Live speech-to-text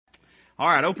All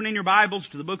right, opening your Bibles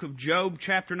to the book of Job,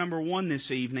 chapter number 1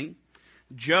 this evening.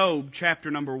 Job,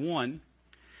 chapter number 1.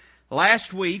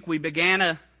 Last week we began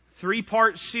a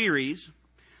three-part series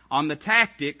on the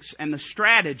tactics and the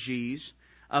strategies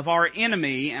of our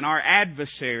enemy and our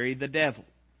adversary, the devil.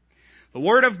 The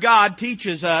Word of God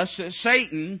teaches us that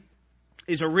Satan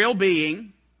is a real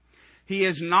being. He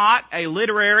is not a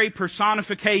literary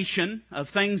personification of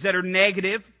things that are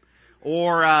negative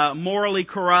or morally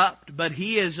corrupt, but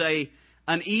he is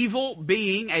an evil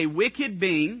being, a wicked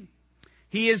being.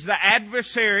 He is the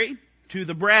adversary to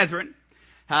the brethren.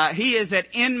 He is at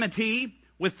enmity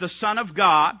with the Son of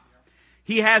God.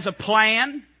 He has a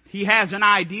plan. He has an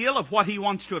ideal of what he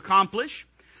wants to accomplish.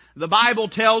 The Bible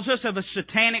tells us of a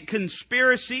satanic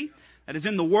conspiracy that is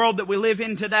in the world that we live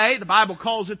in today. The Bible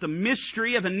calls it the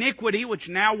mystery of iniquity which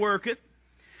now worketh.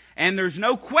 And there's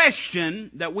no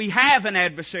question that we have an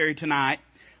adversary tonight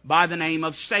by the name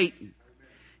of Satan.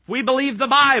 If we believe the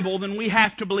Bible, then we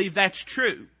have to believe that's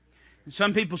true. And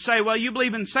some people say, well, you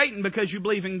believe in Satan because you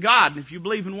believe in God. And if you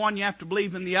believe in one, you have to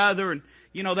believe in the other. And,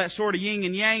 that sort of yin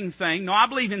and yang thing. No, I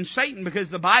believe in Satan because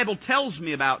the Bible tells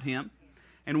me about him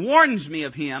and warns me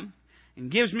of him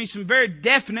and gives me some very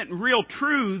definite and real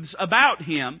truths about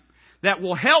him that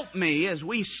will help me as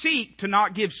we seek to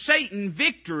not give Satan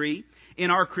victory in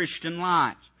our Christian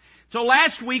lives. So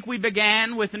last week we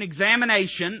began with an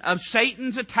examination of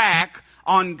Satan's attack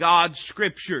on God's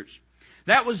Scriptures.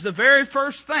 That was the very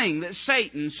first thing that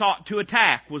Satan sought to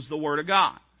attack, was the Word of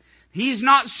God. He's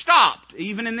not stopped,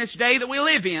 even in this day that we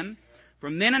live in.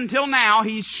 From then until now,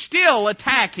 he's still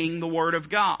attacking the Word of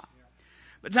God.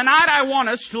 But tonight I want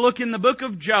us to look in the book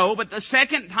of Job at the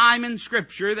second time in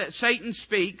Scripture that Satan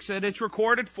speaks, that it's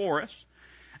recorded for us.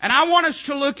 And I want us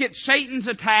to look at Satan's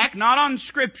attack, not on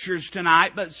Scriptures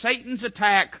tonight, but Satan's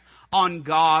attack on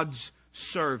God's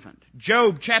servant.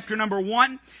 Job chapter number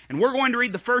 1, and we're going to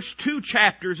read the first two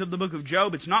chapters of the book of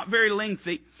Job. It's not very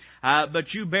lengthy,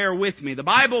 but you bear with me. The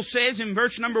Bible says in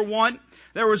verse number 1,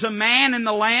 there was a man in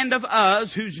the land of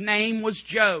Uz whose name was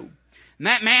Job. And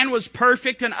that man was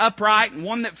perfect and upright, and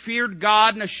one that feared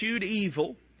God and eschewed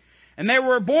evil. And there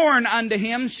were born unto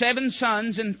him 7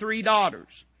 sons and 3 daughters.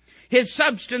 His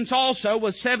substance also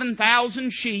was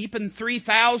 7,000 sheep and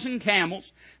 3,000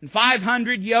 camels, and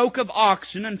 500 yoke of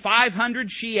oxen, and 500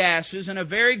 she-asses, and a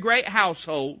very great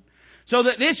household, so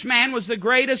that this man was the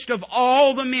greatest of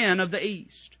all the men of the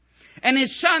east. And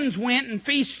his sons went and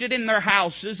feasted in their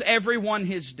houses, every one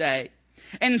his day,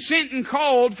 and sent and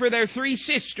called for their 3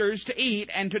 sisters to eat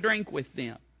and to drink with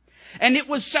them. And it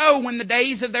was so, when the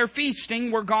days of their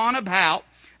feasting were gone about,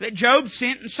 that Job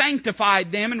sent and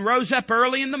sanctified them, and rose up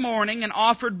early in the morning, and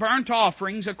offered burnt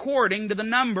offerings according to the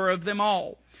number of them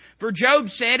all. For Job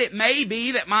said, it may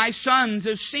be that my sons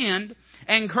have sinned,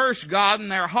 and cursed God in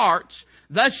their hearts.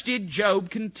 Thus did Job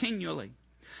continually.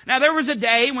 Now there was a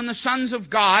day when the sons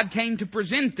of God came to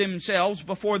present themselves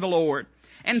before the Lord,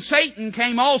 and Satan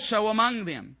came also among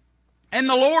them. And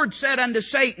the Lord said unto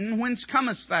Satan, Whence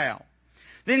comest thou?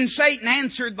 Then Satan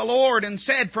answered the Lord, and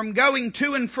said, From going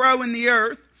to and fro in the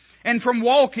earth, and from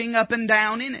walking up and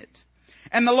down in it.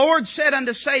 And the Lord said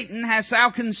unto Satan, Hast thou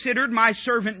considered my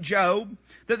servant Job,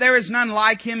 that there is none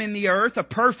like him in the earth, a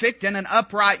perfect and an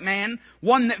upright man,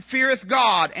 one that feareth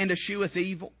God and escheweth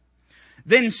evil?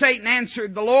 Then Satan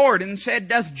answered the Lord, and said,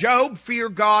 Doth Job fear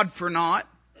God for naught?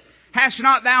 Hast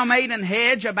not thou made an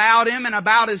hedge about him, and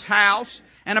about his house,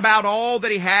 and about all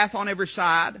that he hath on every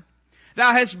side?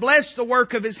 Thou hast blessed the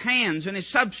work of his hands, and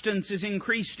his substance is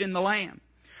increased in the land.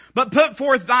 But put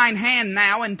forth thine hand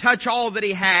now, and touch all that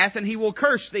he hath, and he will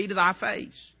curse thee to thy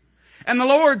face. And the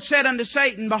Lord said unto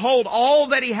Satan, Behold, all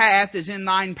that he hath is in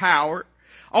thine power.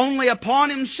 Only upon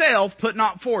himself put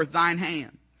not forth thine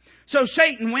hand. So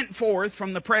Satan went forth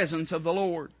from the presence of the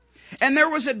Lord. And there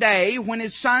was a day when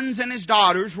his sons and his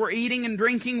daughters were eating and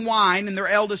drinking wine in their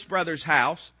eldest brother's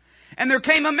house. And there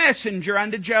came a messenger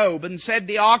unto Job, and said,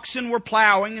 The oxen were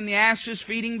plowing, and the asses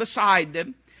feeding beside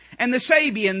them. And the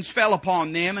Sabeans fell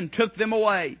upon them, and took them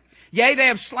away. Yea, they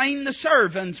have slain the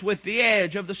servants with the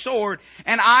edge of the sword,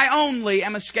 and I only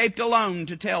am escaped alone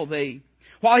to tell thee.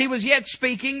 While he was yet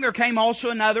speaking, there came also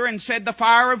another, and said, The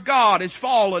fire of God is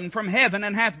fallen from heaven,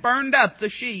 and hath burned up the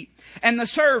sheep, and the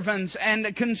servants,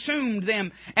 and consumed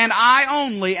them, and I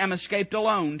only am escaped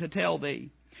alone to tell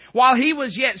thee. While he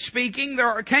was yet speaking,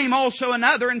 there came also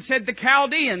another, and said, The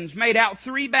Chaldeans made out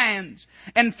 3 bands,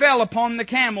 and fell upon the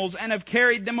camels, and have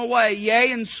carried them away,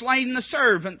 yea, and slain the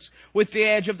servants with the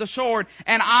edge of the sword,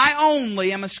 and I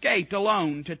only am escaped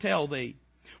alone to tell thee.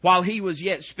 While he was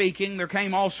yet speaking, there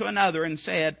came also another, and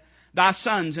said, Thy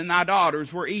sons and thy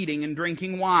daughters were eating and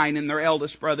drinking wine in their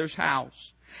eldest brother's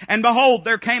house. And behold,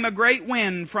 there came a great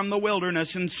wind from the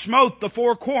wilderness, and smote the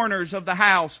four corners of the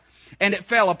house, and it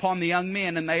fell upon the young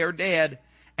men, and they are dead.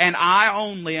 And I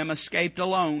only am escaped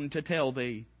alone to tell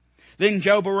thee. Then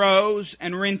Job arose,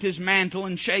 and rent his mantle,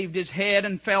 and shaved his head,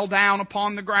 and fell down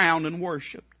upon the ground, and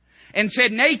worshipped. And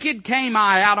said, Naked came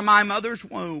I out of my mother's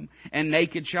womb, and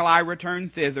naked shall I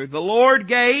return thither. The Lord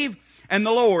gave, and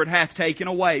the Lord hath taken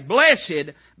away.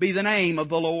 Blessed be the name of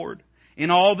the Lord.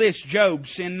 In all this Job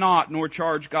sinned not, nor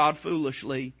charged God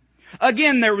foolishly.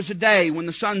 Again there was a day when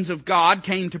the sons of God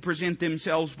came to present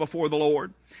themselves before the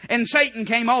Lord. And Satan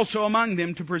came also among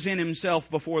them to present himself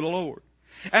before the Lord.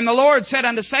 And the Lord said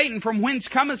unto Satan, From whence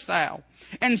comest thou?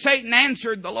 And Satan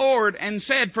answered the Lord, and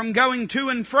said, From going to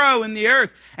and fro in the earth,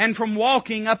 and from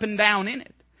walking up and down in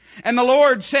it. And the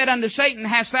Lord said unto Satan,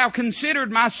 Hast thou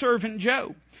considered my servant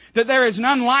Job, that there is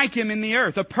none like him in the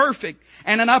earth, a perfect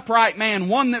and an upright man,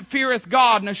 one that feareth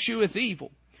God and escheweth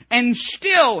evil? And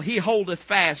still he holdeth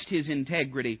fast his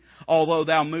integrity, although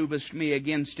thou movest me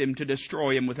against him to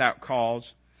destroy him without cause.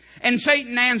 And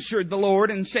Satan answered the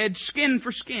Lord, and said, Skin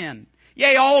for skin.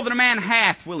 Yea, all that a man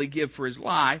hath will he give for his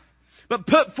life. But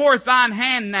put forth thine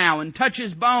hand now, and touch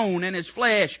his bone and his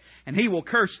flesh, and he will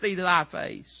curse thee to thy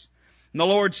face. And the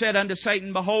Lord said unto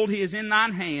Satan, Behold, he is in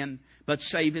thine hand, but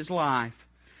save his life.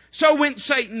 So went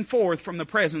Satan forth from the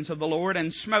presence of the Lord,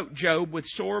 and smote Job with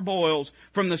sore boils,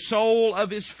 from the sole of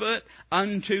his foot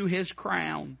unto his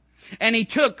crown. And he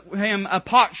took him a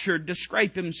potsherd to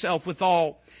scrape himself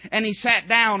withal, and he sat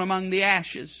down among the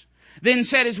ashes. Then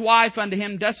said his wife unto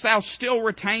him, Dost thou still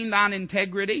retain thine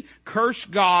integrity? Curse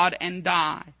God and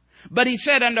die. But he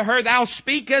said unto her, Thou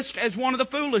speakest as one of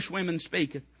the foolish women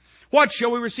speaketh. What,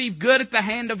 shall we receive good at the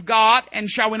hand of God, and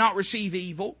shall we not receive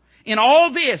evil? In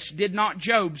all this did not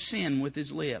Job sin with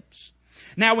his lips.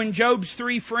 Now when Job's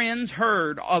 3 friends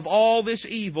heard of all this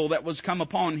evil that was come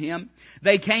upon him,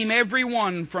 they came every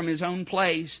one from his own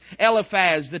place,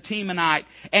 Eliphaz the Temanite,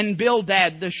 and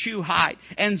Bildad the Shuhite,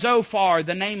 and Zophar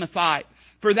the Naamathite,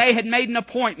 for they had made an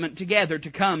appointment together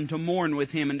to come to mourn with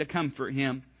him and to comfort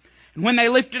him. And when they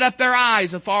lifted up their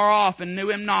eyes afar off and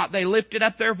knew him not, they lifted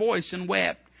up their voice and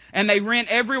wept. And they rent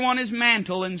every one his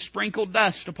mantle, and sprinkled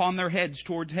dust upon their heads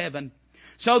towards heaven.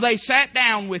 So they sat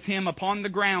down with him upon the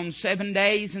ground 7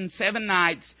 days and 7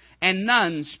 nights, and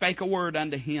none spake a word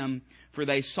unto him, for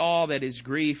they saw that his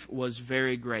grief was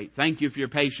very great. Thank you for your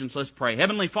patience. Let's pray.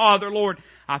 Heavenly Father, Lord,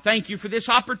 I thank you for this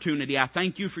opportunity. I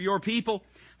thank you for your people.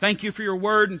 Thank you for your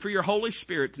Word and for your Holy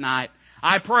Spirit tonight.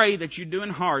 I pray that you do in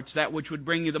hearts that which would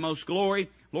bring you the most glory.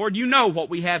 Lord, you know what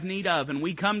we have need of, and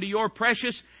we come to your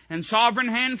precious and sovereign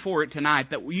hand for it tonight,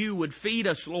 that you would feed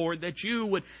us, Lord, that you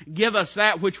would give us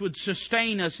that which would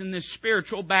sustain us in this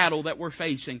spiritual battle that we're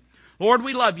facing. Lord,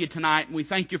 we love you tonight, and we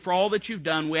thank you for all that you've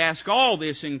done. We ask all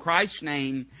this in Christ's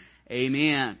name.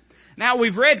 Amen. Now,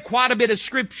 we've read quite a bit of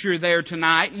Scripture there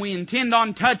tonight, and we intend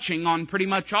on touching on pretty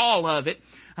much all of it,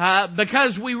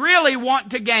 because we really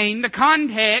want to gain the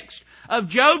context of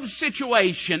Job's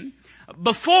situation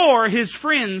before his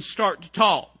friends start to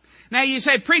talk. Now you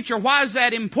say, Preacher, why is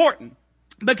that important?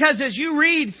 Because as you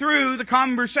read through the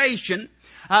conversation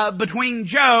between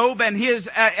Job and his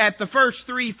at the first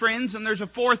 3 friends, and there's a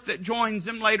 4th that joins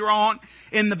them later on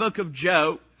in the book of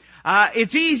Job,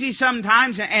 it's easy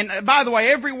sometimes, and by the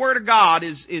way, every word of God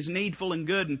is needful and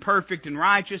good and perfect and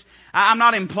righteous. I'm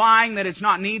not implying that it's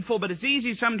not needful, but it's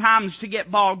easy sometimes to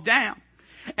get bogged down.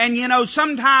 And you know,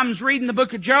 sometimes reading the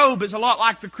book of Job is a lot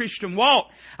like the Christian walk.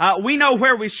 We know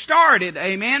where we started,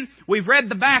 amen. We've read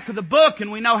the back of the book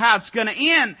and we know how it's going to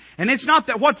end. And it's not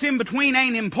that what's in between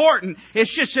ain't important.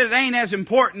 It's just that it ain't as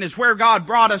important as where God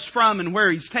brought us from and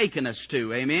where He's taken us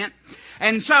to, amen.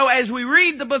 And so as we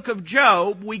read the book of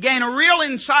Job, we gain a real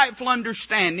insightful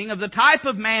understanding of the type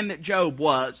of man that Job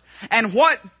was and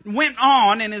what went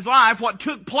on in his life, what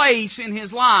took place in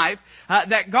his life,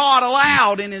 that God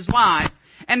allowed in his life.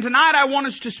 And tonight I want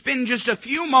us to spend just a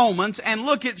few moments and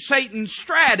look at Satan's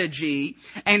strategy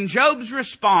and Job's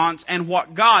response and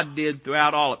what God did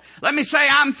throughout all of it. Let me say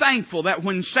I'm thankful that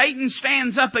when Satan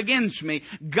stands up against me,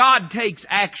 God takes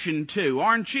action too,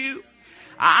 aren't you?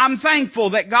 I'm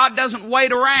thankful that God doesn't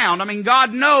wait around. I mean,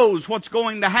 God knows what's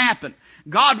going to happen.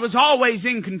 God was always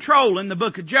in control in the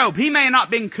book of Job. He may not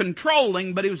have been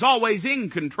controlling, but He was always in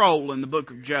control in the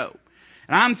book of Job.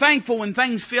 And I'm thankful when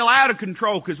things feel out of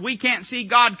control, because we can't see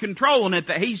God controlling it,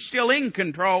 that He's still in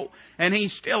control and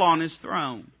He's still on His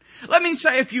throne. Let me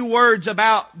say a few words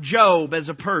about Job as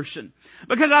a person,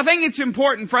 because I think it's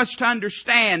important for us to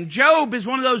understand. Job is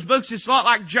one of those books that's a lot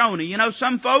like Jonah. You know,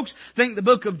 some folks think the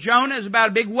book of Jonah is about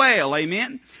a big whale,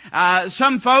 amen?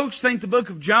 Some folks think the book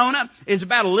of Jonah is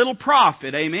about a little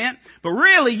prophet, amen? But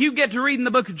really, you get to reading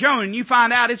the book of Jonah and you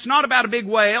find out it's not about a big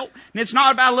whale, and it's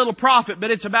not about a little prophet,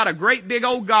 but it's about a great big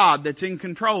old God that's in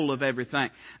control of everything.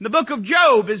 And the book of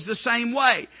Job is the same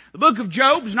way. The book of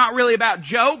Job is not really about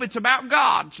Job, it's about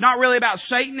God. It's not really about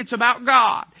Satan, it's about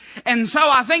God. And so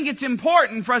I think it's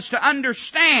important for us to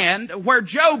understand where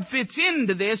Job fits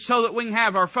into this so that we can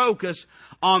have our focus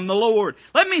on the Lord.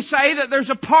 Let me say that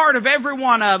there's a part of every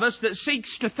one of us that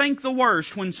seeks to think the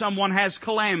worst when someone has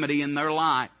calamity in their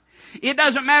life. It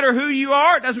doesn't matter who you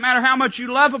are. It doesn't matter how much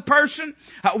you love a person.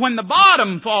 When the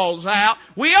bottom falls out,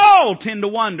 we all tend to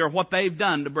wonder what they've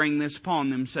done to bring this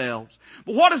upon themselves.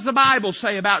 But what does the Bible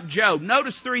say about Job?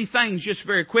 Notice three things just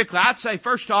very quickly. I'd say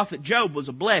first off that Job was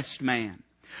a blessed man.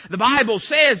 The Bible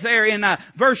says there in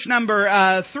verse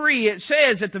number 3, it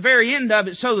says at the very end of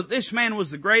it, so that this man was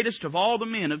the greatest of all the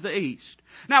men of the East.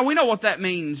 Now, we know what that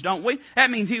means, don't we? That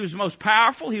means he was the most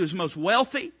powerful, he was the most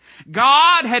wealthy.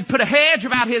 God had put a hedge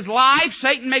about his life.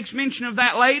 Satan makes mention of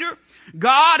that later.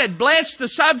 God had blessed the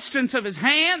substance of his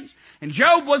hands, and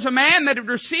Job was a man that had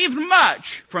received much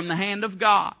from the hand of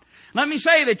God. Let me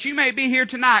say that you may be here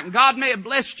tonight and God may have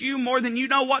blessed you more than you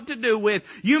know what to do with.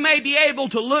 You may be able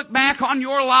to look back on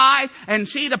your life and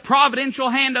see the providential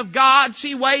hand of God,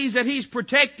 see ways that He's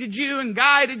protected you and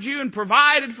guided you and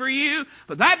provided for you.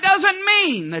 But that doesn't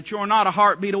mean that you're not a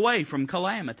heartbeat away from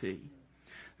calamity.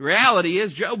 The reality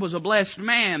is Job was a blessed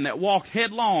man that walked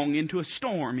headlong into a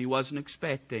storm he wasn't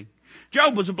expecting.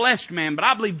 Job was a blessed man, but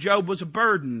I believe Job was a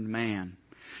burdened man.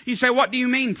 You say, what do you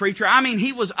mean, preacher? I mean,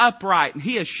 he was upright and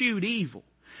he eschewed evil.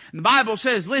 And the Bible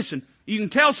says, listen, you can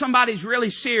tell somebody's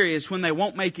really serious when they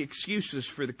won't make excuses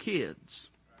for the kids.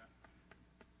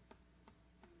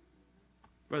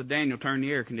 Brother Daniel turned the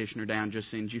air conditioner down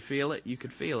just then. Did you feel it? You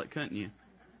could feel it, couldn't you?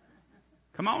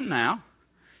 Come on now.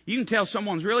 You can tell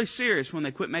someone's really serious when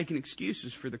they quit making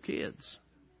excuses for their kids.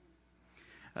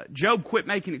 Job quit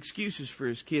making excuses for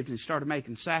his kids and started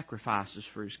making sacrifices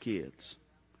for his kids.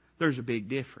 There's a big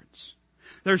difference.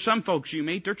 There's some folks you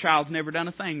meet, their child's never done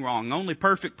a thing wrong. The only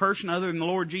perfect person other than the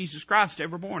Lord Jesus Christ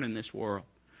ever born in this world.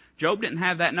 Job didn't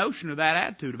have that notion or that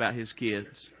attitude about his kids.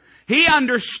 He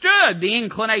understood the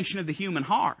inclination of the human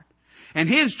heart. And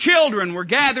his children were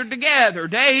gathered together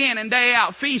day in and day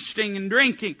out, feasting and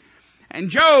drinking.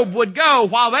 And Job would go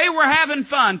while they were having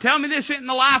fun. Tell me this isn't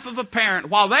the life of a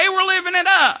parent. While they were living it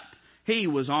up, he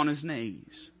was on his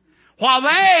knees. While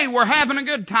they were having a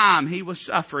good time, he was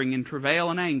suffering in travail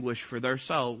and anguish for their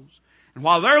souls. And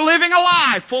while they're living a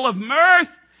life full of mirth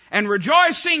and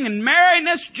rejoicing and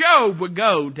merriness, Job would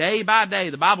go day by day.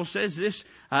 The Bible says this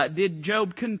did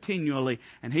Job continually.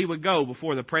 And he would go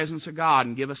before the presence of God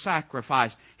and give a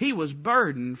sacrifice. He was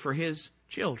burdened for his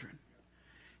children.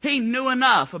 He knew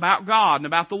enough about God and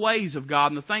about the ways of God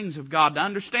and the things of God to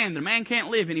understand that a man can't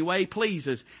live any way he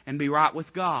pleases and be right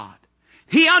with God.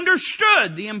 He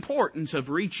understood the importance of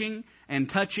reaching and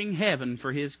touching heaven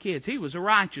for his kids. He was a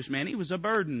righteous man. He was a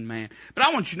burdened man. But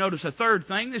I want you to notice a third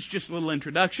thing. This is just a little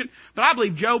introduction. But I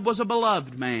believe Job was a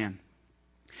beloved man.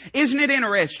 Isn't it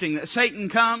interesting that Satan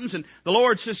comes and the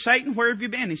Lord says, Satan, where have you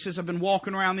been? He says, I've been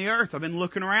walking around the earth. I've been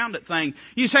looking around at things.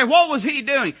 You say, what was he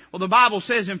doing? Well, the Bible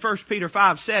says in 1 Peter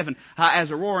 5:7,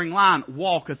 as a roaring lion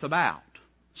walketh about,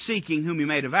 seeking whom he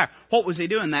may devour. What was he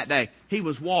doing that day? He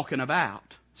was walking about,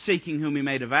 seeking whom he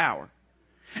may devour.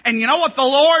 And you know what the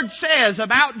Lord says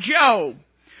about Job?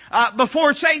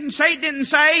 Before Satan didn't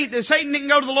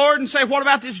go to the Lord and say, what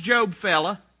about this Job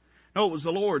fella? No, it was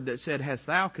the Lord that said, hast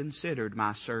thou considered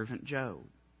my servant Job?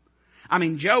 I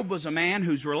mean, Job was a man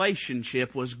whose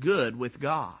relationship was good with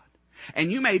God.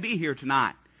 And you may be here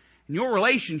tonight, and your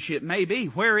relationship may be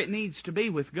where it needs to be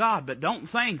with God, but don't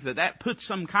think that that puts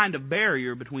some kind of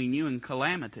barrier between you and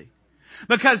calamity.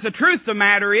 Because the truth of the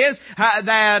matter is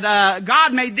that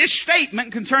God made this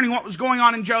statement concerning what was going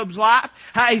on in Job's life.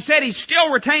 He said, He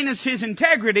still retaineth His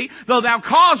integrity, though thou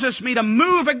causest me to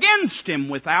move against Him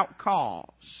without cause.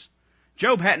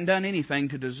 Job hadn't done anything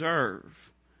to deserve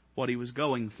what he was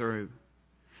going through.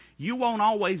 You won't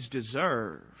always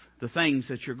deserve the things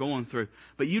that you're going through.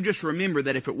 But you just remember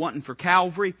that if it wasn't for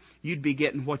Calvary, you'd be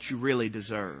getting what you really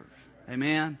deserve.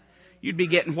 Amen? You'd be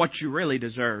getting what you really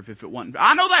deserve if it wasn't.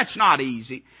 I know that's not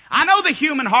easy. I know the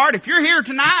human heart. If you're here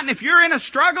tonight and if you're in a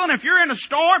struggle and if you're in a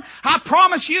storm, I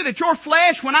promise you that your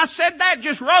flesh, when I said that,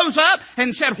 just rose up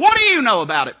and said, what do you know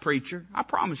about it, preacher? I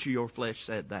promise you your flesh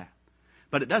said that.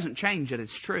 But it doesn't change that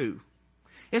it's true.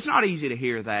 It's not easy to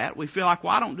hear that. We feel like,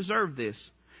 well, I don't deserve this.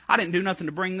 I didn't do nothing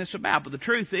to bring this about. But the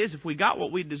truth is, if we got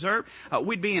what we deserve,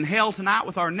 we'd be in hell tonight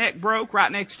with our neck broke right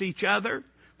next to each other.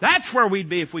 That's where we'd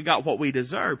be if we got what we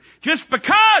deserve. Just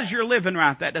because you're living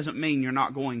right, that doesn't mean you're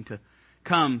not going to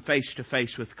come face to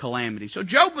face with calamity. So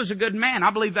Job was a good man.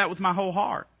 I believe that with my whole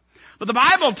heart. But the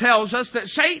Bible tells us that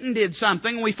Satan did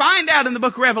something. We find out in the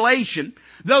book of Revelation,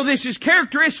 though this is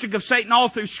characteristic of Satan all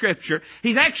through Scripture,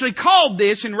 he's actually called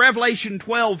this in Revelation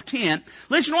 12:10.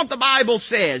 Listen to what the Bible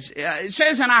says. It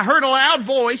says, "And I heard a loud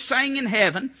voice saying in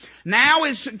heaven, Now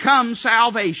is come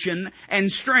salvation and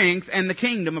strength and the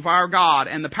kingdom of our God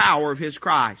and the power of His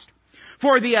Christ.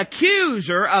 For the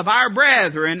accuser of our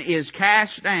brethren is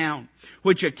cast down,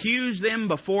 which accuse them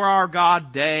before our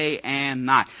God day and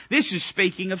night." This is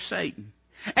speaking of Satan.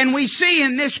 And we see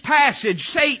in this passage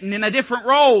Satan in a different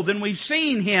role than we've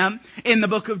seen him in the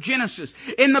book of Genesis.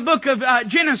 In the book of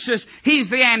Genesis, he's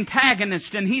the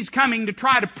antagonist, and he's coming to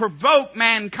try to provoke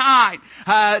mankind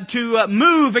to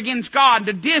move against God,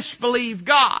 to disbelieve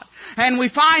God. And we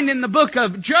find in the book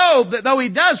of Job that though he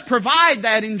does provide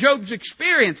that in Job's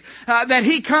experience, that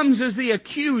he comes as the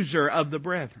accuser of the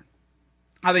brethren.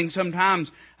 I think sometimes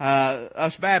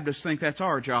us Baptists think that's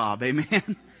our job.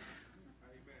 Amen?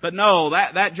 But no,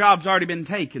 that job's already been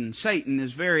taken. Satan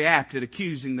is very apt at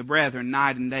accusing the brethren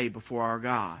night and day before our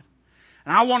God.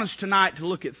 And I want us tonight to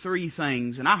look at three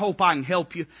things, and I hope I can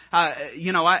help you. I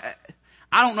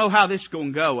don't know how this is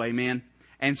going to go, amen?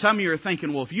 And some of you are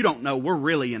thinking, well, if you don't know, we're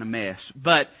really in a mess.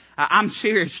 But I'm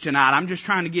serious tonight. I'm just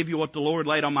trying to give you what the Lord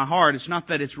laid on my heart. It's not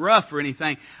that it's rough or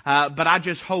anything, but I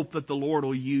just hope that the Lord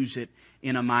will use it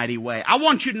in a mighty way. I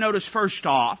want you to notice first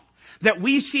off that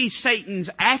we see Satan's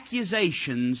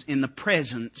accusations in the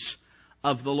presence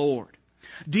of the Lord.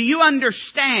 Do you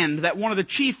understand that one of the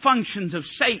chief functions of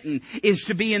Satan is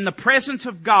to be in the presence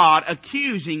of God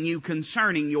accusing you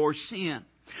concerning your sin?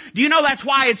 Do you know that's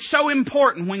why it's so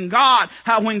important when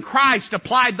Christ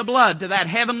applied the blood to that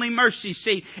heavenly mercy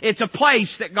seat? It's a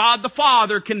place that God the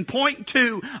Father can point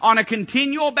to on a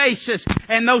continual basis.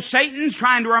 And though Satan's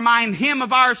trying to remind Him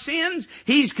of our sins,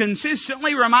 He's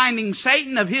consistently reminding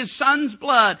Satan of His Son's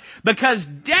blood. Because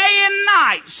day and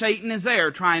night, Satan is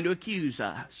there trying to accuse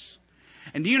us.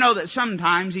 And do you know that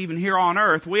sometimes, even here on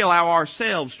earth, we allow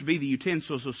ourselves to be the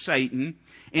utensils of Satan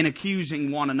in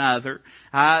accusing one another.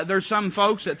 There's some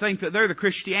folks that think that they're the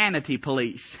Christianity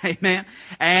police. Amen?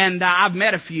 And I've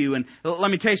met a few, and let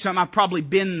me tell you something, I've probably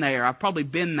been there. I've probably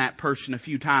been that person a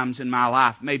few times in my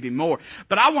life, maybe more.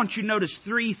 But I want you to notice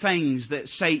three things that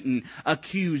Satan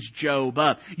accused Job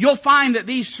of. You'll find that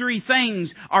these three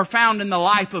things are found in the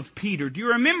life of Peter. Do you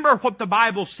remember what the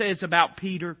Bible says about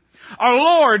Peter? Our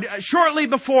Lord, shortly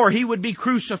before He would be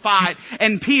crucified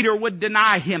and Peter would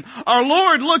deny Him, our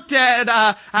Lord looked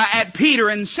at Peter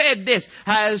and said this,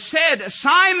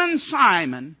 "Simon,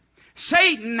 Simon,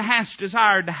 Satan has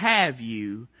desired to have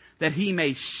you, that he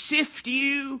may sift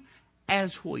you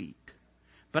as wheat.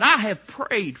 But I have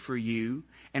prayed for you,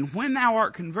 and when thou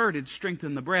art converted,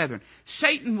 strengthen the brethren."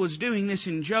 Satan was doing this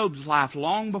in Job's life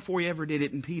long before he ever did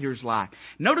it in Peter's life.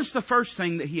 Notice the first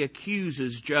thing that he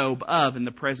accuses Job of in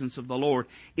the presence of the Lord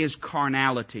is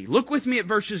carnality. Look with me at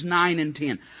verses 9 and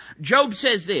 10. Job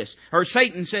says this, or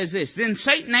Satan says this, "Then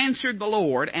Satan answered the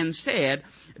Lord and said,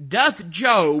 Doth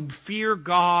Job fear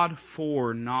God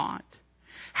for naught?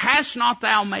 Hast not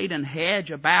thou made an hedge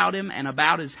about him and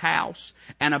about his house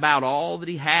and about all that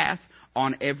he hath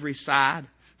on every side?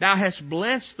 Thou hast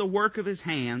blessed the work of his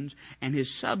hands, and his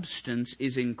substance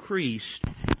is increased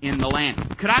in the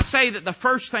land." Could I say that the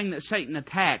first thing that Satan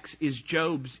attacks is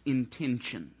Job's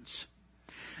intentions?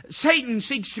 Satan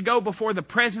seeks to go before the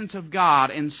presence of God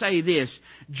and say this,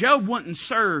 Job wouldn't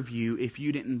serve you if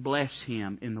you didn't bless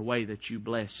him in the way that you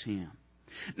bless him.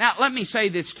 Now, let me say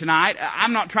this tonight.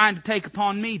 I'm not trying to take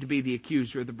upon me to be the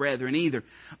accuser of the brethren either.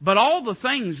 But all the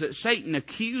things that Satan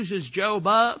accuses Job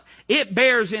of, it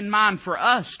bears in mind for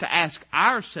us to ask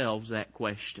ourselves that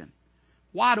question.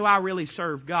 Why do I really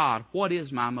serve God? What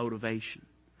is my motivation?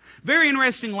 Very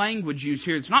interesting language used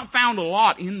here. It's not found a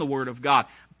lot in the Word of God.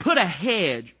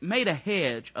 Made a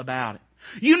hedge about it.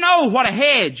 You know what a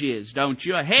hedge is, don't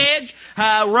you? A hedge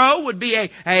row would be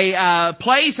a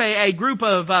place, a group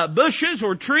of bushes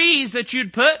or trees that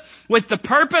you'd put with the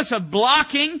purpose of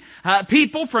blocking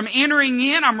people from entering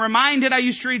in. I'm reminded, I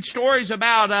used to read stories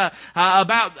about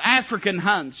African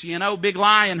hunts, big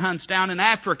lion hunts down in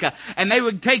Africa. And they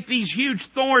would take these huge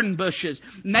thorn bushes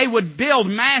and they would build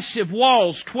massive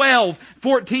walls, 12,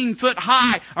 14 foot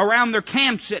high, around their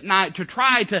camps at night to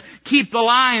try to keep the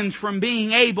lions from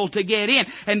being able to get in.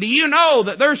 And do you know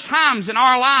that there's times in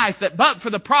our life that but for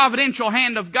the providential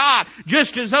hand of God,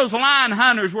 just as those lion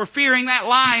hunters were fearing that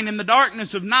lion in the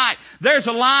darkness of night, there's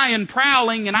a lion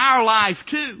prowling in our life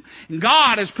too. And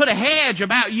God has put a hedge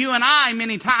about you and I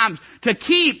many times to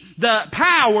keep the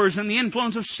powers and the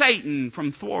influence of Satan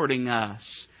from thwarting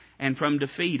us and from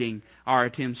defeating our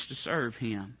attempts to serve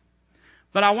Him.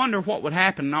 But I wonder what would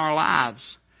happen in our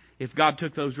lives if God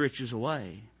took those riches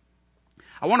away.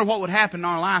 I wonder what would happen in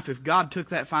our life if God took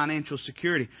that financial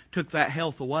security, took that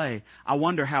health away. I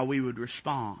wonder how we would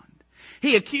respond.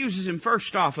 He accuses him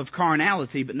first off of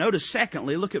carnality, but notice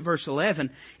secondly, look at verse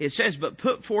 11. It says, "But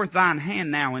put forth thine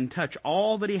hand now and touch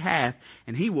all that he hath,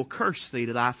 and he will curse thee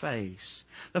to thy face."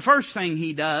 The first thing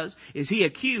he does is he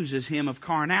accuses him of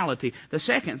carnality. The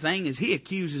second thing is he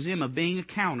accuses him of being a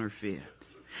counterfeit.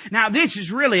 Now, this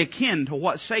is really akin to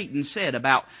what Satan said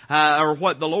about, or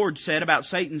what the Lord said about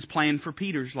Satan's plan for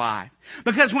Peter's life.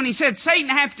 Because when he said, "Satan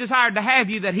hath desired to have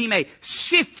you that he may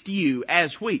sift you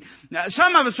as wheat." Now,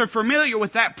 some of us are familiar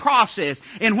with that process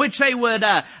in which they would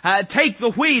take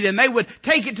the wheat and they would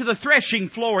take it to the threshing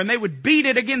floor and they would beat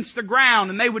it against the ground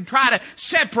and they would try to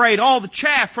separate all the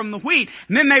chaff from the wheat.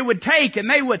 And then they would take and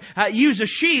they would use a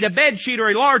sheet, a bed sheet or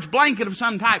a large blanket of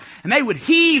some type, and they would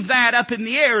heave that up in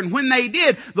the air. And when they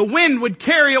did, the wind would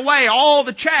carry away all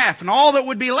the chaff, and all that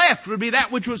would be left would be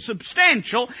that which was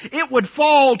substantial. It would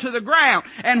fall to the ground.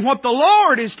 And what the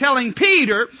Lord is telling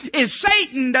Peter is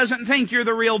Satan doesn't think you're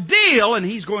the real deal, and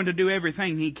he's going to do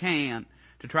everything he can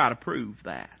to try to prove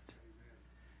that.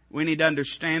 We need to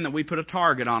understand that we put a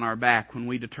target on our back when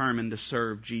we determine to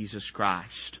serve Jesus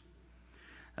Christ.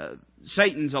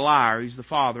 Satan's a liar. He's the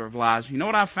father of lies. You know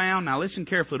what I've found? Now listen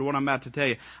carefully to what I'm about to tell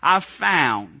you. I've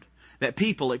found that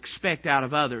people expect out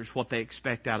of others what they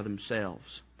expect out of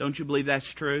themselves. Don't you believe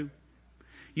that's true?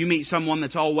 You meet someone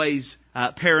that's always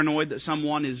paranoid that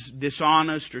someone is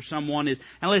dishonest or someone is...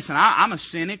 And listen, I'm a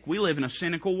cynic. We live in a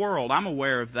cynical world. I'm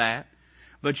aware of that.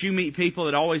 But you meet people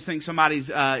that always think somebody's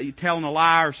telling a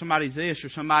lie or somebody's this or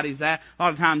somebody's that. A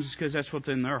lot of times it's because that's what's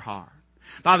in their heart.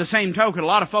 By the same token, a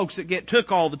lot of folks that get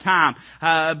took all the time,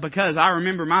 because I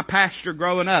remember my pastor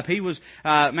growing up, he was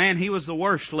the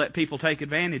worst to let people take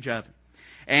advantage of him.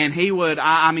 And he would,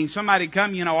 somebody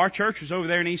come, our church was over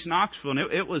there in East Knoxville,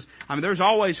 and there's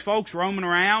always folks roaming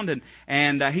around,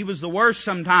 and he was the worst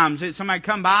sometimes. Somebody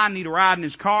come by and need a ride in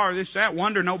his car, this, that,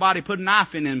 wonder nobody put a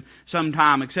knife in him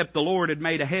sometime, except the Lord had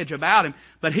made a hedge about him.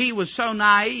 But he was so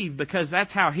naive because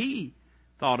that's how he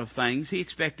thought of things. He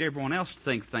expected everyone else to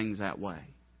think things that way.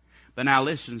 But now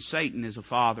listen, Satan is a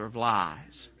father of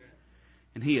lies.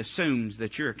 And he assumes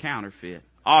that you're a counterfeit.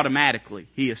 Automatically,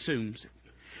 he assumes it.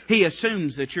 He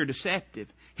assumes that you're deceptive.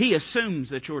 He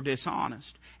assumes that you're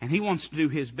dishonest. And he wants to do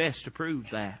his best to prove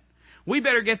that. We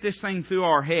better get this thing through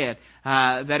our head,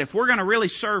 that if we're going to really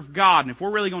serve God, and if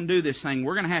we're really going to do this thing,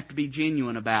 we're going to have to be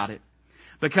genuine about it.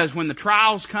 Because when the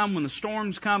trials come, when the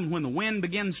storms come, when the wind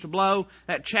begins to blow,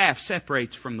 that chaff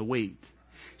separates from the wheat.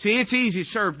 See, it's easy to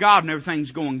serve God when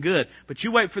everything's going good, but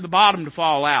you wait for the bottom to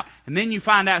fall out, and then you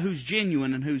find out who's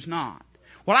genuine and who's not.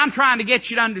 What I'm trying to get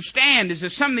you to understand is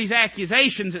that some of these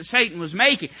accusations that Satan was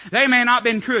making, they may not have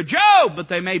been true of Job, but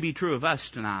they may be true of us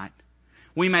tonight.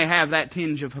 We may have that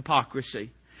tinge of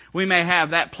hypocrisy. We may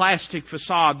have that plastic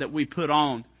facade that we put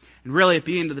on. And really, at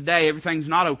the end of the day, everything's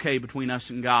not okay between us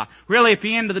and God. Really, at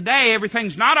the end of the day,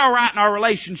 everything's not all right in our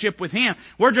relationship with Him.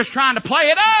 We're just trying to play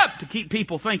it up to keep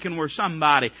people thinking we're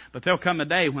somebody. But there'll come a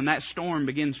day when that storm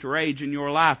begins to rage in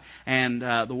your life, and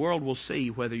the world will see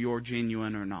whether you're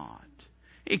genuine or not.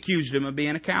 He accused him of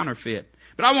being a counterfeit.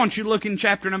 But I want you to look in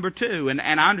chapter number 2. And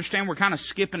I understand we're kind of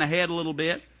skipping ahead a little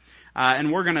bit.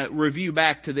 And we're going to review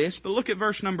back to this. But look at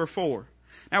verse number 4.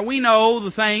 Now, we know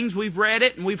the things. We've read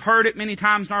it and we've heard it many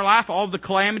times in our life. All the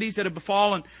calamities that have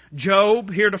befallen Job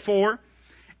heretofore.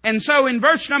 And so in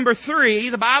verse number 3,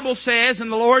 the Bible says, "And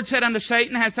the Lord said unto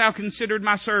Satan, Hast thou considered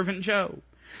my servant Job?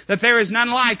 That there is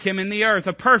none like him in the earth,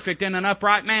 a perfect and an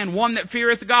upright man, one that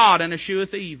feareth God and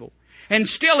escheweth evil. And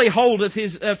still he holdeth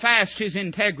fast his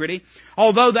integrity,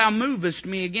 although thou movest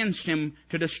me against him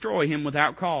to destroy him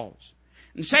without cause."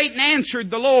 And Satan answered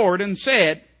the Lord and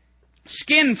said,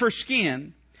 "Skin for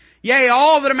skin, yea,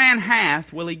 all that a man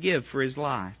hath will he give for his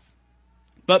life.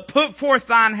 But put forth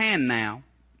thine hand now,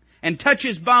 and touch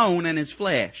his bone and his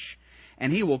flesh,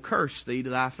 and he will curse thee to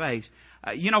thy face."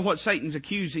 You know what Satan's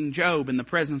accusing Job in the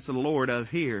presence of the Lord of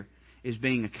here is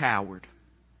being a coward.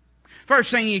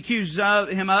 First thing he accuses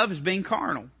him of is being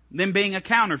carnal, then being a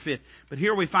counterfeit. But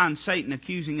here we find Satan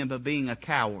accusing him of being a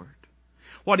coward.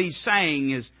 What he's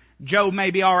saying is, Job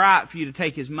may be all right for you to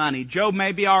take his money. Job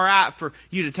may be all right for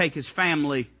you to take his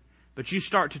family But you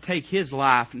start to take His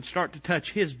life and start to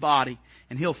touch His body,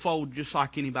 and He'll fold just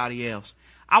like anybody else.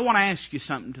 I want to ask you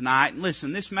something tonight. And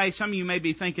listen, some of you may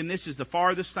be thinking this is the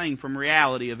farthest thing from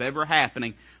reality of ever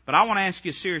happening. But I want to ask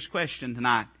you a serious question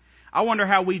tonight. I wonder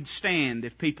how we'd stand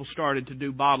if people started to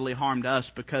do bodily harm to us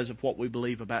because of what we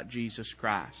believe about Jesus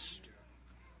Christ.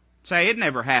 Say, it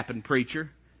never happened,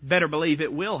 preacher. Better believe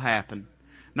it will happen.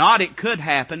 Not it could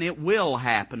happen, it will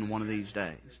happen one of these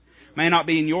days. May not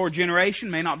be in your generation,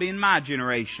 may not be in my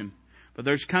generation. But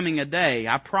there's coming a day,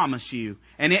 I promise you.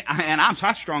 And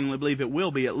I strongly believe it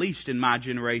will be at least in my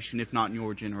generation, if not in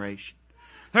your generation.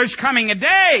 There's coming a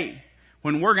day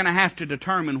when we're going to have to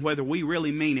determine whether we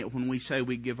really mean it when we say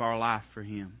we give our life for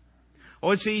Him.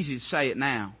 Oh, it's easy to say it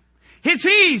now. It's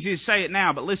easy to say it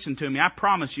now, but listen to me. I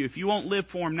promise you, if you won't live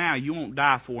for Him now, you won't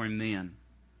die for Him then.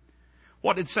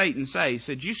 What did Satan say? He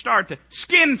said, you start to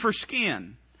skin for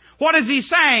skin. What is he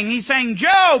saying? He's saying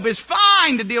Job is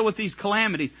fine to deal with these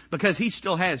calamities because he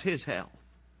still has his health.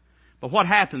 But what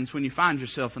happens when you find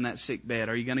yourself in that sick bed?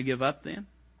 Are you going to give up then?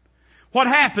 What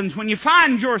happens when you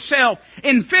find yourself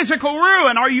in physical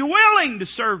ruin? Are you willing to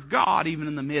serve God even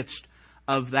in the midst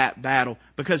of that battle?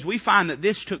 Because we find that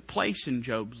this took place in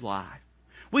Job's life.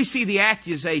 We see the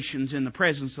accusations in the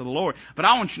presence of the Lord. But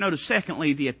I want you to notice,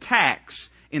 secondly, the attacks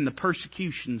in the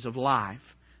persecutions of life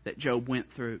that Job went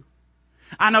through.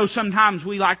 I know sometimes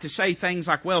we like to say things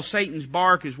like, well, Satan's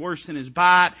bark is worse than his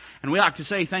bite. And we like to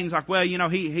say things like, well,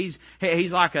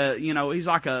 he's like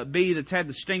a bee that's had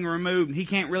the sting removed and he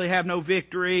can't really have no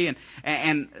victory.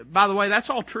 And by the way, that's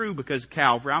all true because of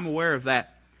Calvary. I'm aware of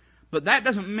that. But that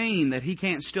doesn't mean that he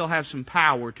can't still have some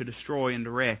power to destroy and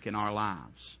to wreck in our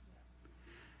lives.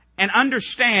 And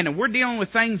understand, and we're dealing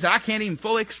with things that I can't even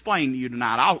fully explain to you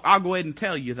tonight. I'll go ahead and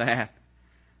tell you that.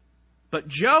 But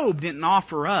Job didn't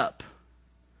offer up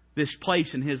this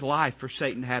place in his life for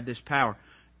Satan to have this power.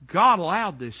 God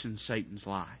allowed this in Satan's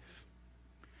life.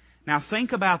 Now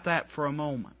think about that for a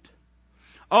moment.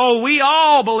 Oh, we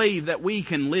all believe that we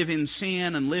can live in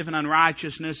sin and live in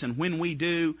unrighteousness, and when we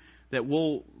do, that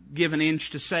we'll give an inch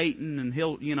to Satan and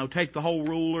he'll, take the whole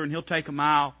ruler and he'll take a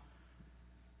mile.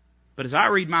 But as I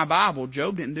read my Bible,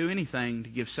 Job didn't do anything to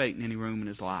give Satan any room in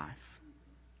his life.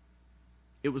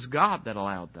 It was God that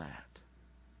allowed that.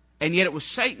 And yet it was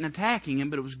Satan attacking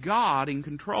him, but it was God in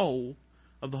control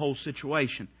of the whole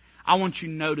situation. I want you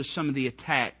to notice some of the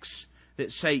attacks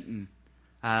that Satan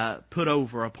put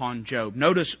over upon Job.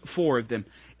 Notice 4 of them.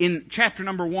 In chapter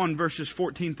number 1, verses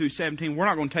 14 through 17, we're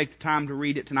not going to take the time to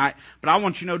read it tonight, but I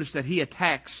want you to notice that he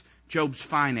attacks Job's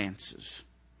finances.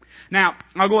 Now,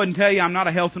 I'll go ahead and tell you, I'm not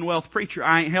a health and wealth preacher.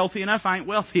 I ain't healthy enough. I ain't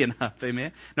wealthy enough.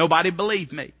 Amen. Nobody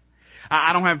believed me.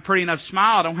 I don't have a pretty enough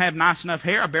smile. I don't have nice enough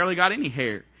hair. I barely got any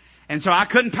hair. And so I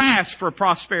couldn't pass for a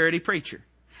prosperity preacher.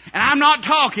 And I'm not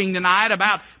talking tonight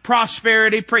about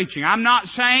prosperity preaching. I'm not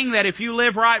saying that if you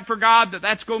live right for God,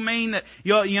 that's going to mean that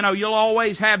you'll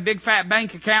always have big fat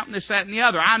bank account and this, that, and the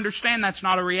other. I understand that's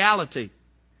not a reality.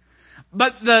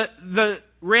 But the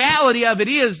reality of it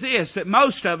is this, that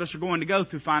most of us are going to go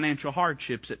through financial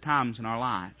hardships at times in our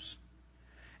lives.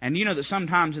 And you know that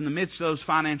sometimes in the midst of those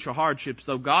financial hardships,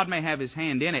 though God may have His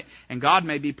hand in it and God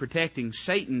may be protecting,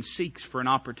 Satan seeks for an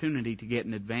opportunity to get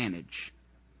an advantage.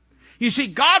 You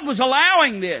see, God was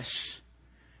allowing this,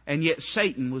 and yet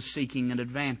Satan was seeking an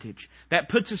advantage. That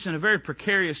puts us in a very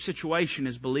precarious situation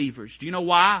as believers. Do you know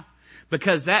why?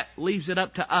 Because that leaves it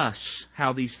up to us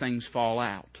how these things fall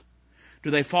out. Do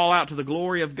they fall out to the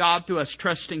glory of God through us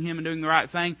trusting Him and doing the right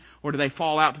thing? Or do they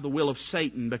fall out to the will of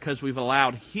Satan because we've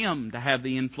allowed him to have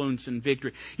the influence and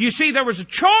victory? You see, there was a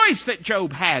choice that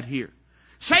Job had here.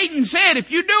 Satan said, if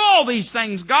you do all these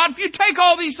things, God, if you take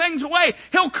all these things away,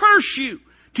 He'll curse you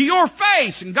to your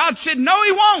face. And God said, no,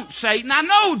 He won't, Satan. I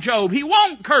know Job. He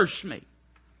won't curse me.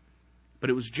 But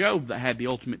it was Job that had the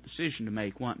ultimate decision to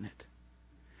make, wasn't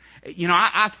it? You know,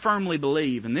 I firmly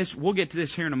believe, and we'll get to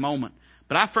this here in a moment,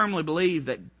 but I firmly believe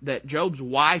that Job's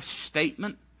wife's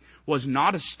statement was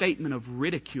not a statement of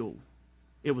ridicule.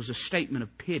 It was a statement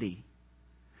of pity.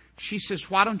 She says,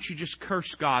 why don't you just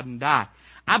curse God and die?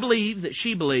 I believe that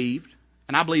she believed,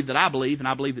 and I believe that I believe, and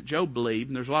I believe that Job believed,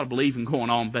 and there's a lot of believing going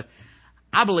on, but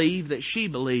I believe that she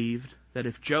believed that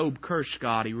if Job cursed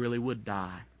God, he really would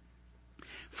die.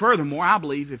 Furthermore, I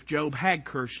believe if Job had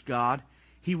cursed God,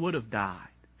 he would have died.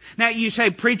 Now, you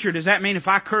say, preacher, does that mean if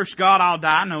I curse God, I'll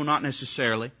die? No, not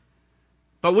necessarily.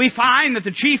 But we find that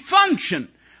the chief function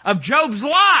of Job's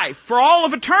life for all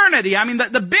of eternity,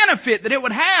 the benefit that it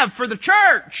would have for the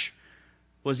church,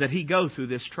 was that he go through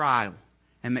this trial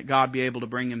and that God be able to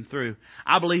bring him through.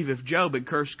 I believe if Job had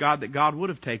cursed God, that God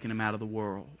would have taken him out of the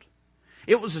world.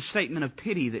 It was a statement of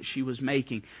pity that she was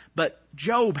making. But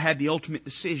Job had the ultimate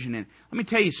decision. And let me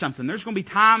tell you something. There's going to be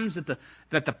times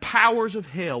that the powers of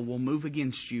hell will move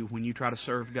against you when you try to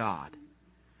serve God.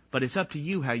 But it's up to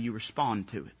you how you respond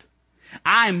to it.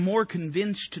 I am more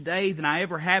convinced today than I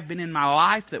ever have been in my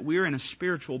life that we're in a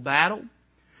spiritual battle.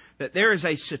 That there is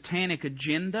a satanic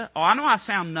agenda. Oh, I know I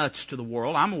sound nuts to the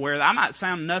world. I'm aware that I might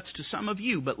sound nuts to some of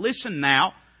you. But listen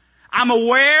now. I'm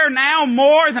aware now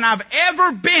more than I've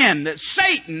ever been that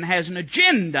Satan has an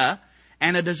agenda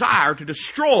and a desire to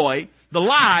destroy the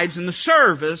lives and the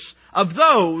service of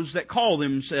those that call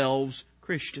themselves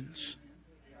Christians.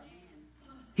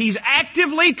 He's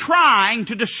actively trying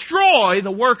to destroy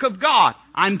the work of God.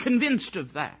 I'm convinced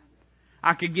of that.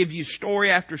 I could give you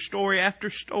story after story after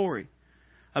story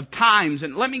of times,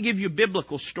 and let me give you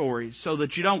biblical stories so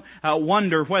that you don't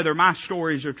wonder whether my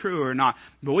stories are true or not.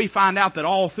 But we find out that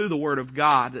all through the Word of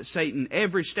God that Satan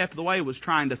every step of the way was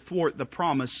trying to thwart the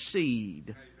promised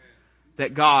seed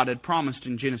that God had promised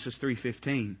in Genesis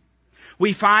 3:15.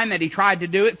 We find that he tried to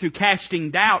do it through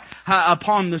casting doubt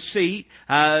upon the seed,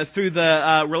 through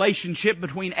the relationship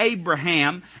between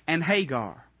Abraham and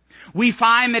Hagar. We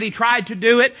find that he tried to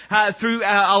do it through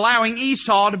allowing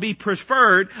Esau to be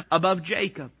preferred above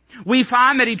Jacob. We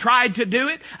find that he tried to do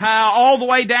it all the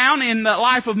way down in the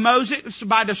life of Moses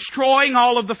by destroying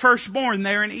all of the firstborn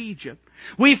there in Egypt.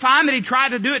 We find that he tried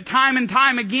to do it time and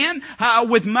time again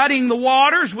with muddying the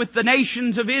waters with the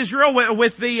nations of Israel,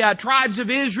 with the tribes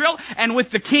of Israel, and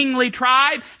with the kingly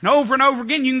tribe. And over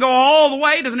again, you can go all the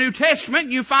way to the New Testament,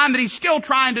 and you find that he's still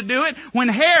trying to do it when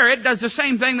Herod does the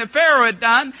same thing that Pharaoh had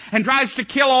done and tries to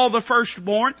kill all the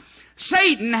firstborn.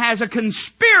 Satan has a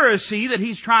conspiracy that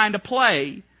he's trying to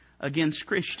play against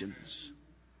Christians.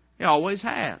 He always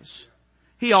has.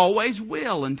 He always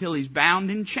will until he's bound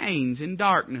in chains in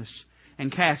darkness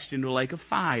and cast into a lake of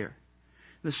fire.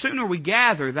 The sooner we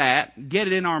gather that, get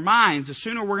it in our minds, the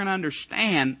sooner we're going to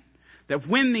understand that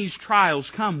when these trials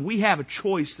come, we have a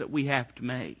choice that we have to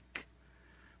make.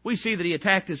 We see that he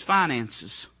attacked his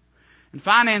finances. And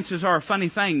finances are a funny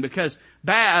thing because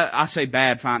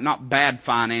not bad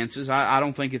finances. I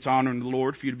don't think it's honoring the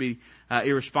Lord for you to be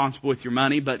irresponsible with your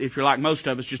money. But if you're like most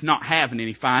of us, just not having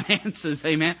any finances,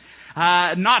 amen.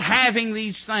 Not having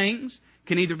these things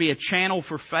can either be a channel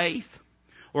for faith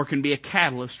or can be a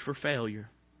catalyst for failure.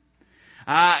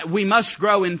 We must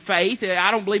grow in faith.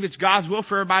 I don't believe it's God's will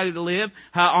for everybody to live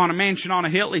on a mansion on a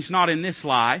hill, at least not in this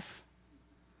life.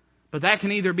 But that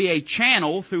can either be a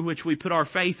channel through which we put our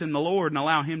faith in the Lord and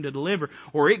allow Him to deliver,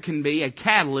 or it can be a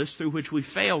catalyst through which we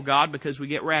fail God because we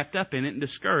get wrapped up in it and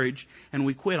discouraged and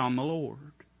we quit on the Lord.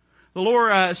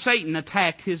 Satan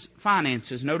attacked his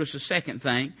finances. Notice the second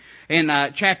thing. In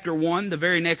chapter 1, the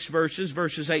very next verses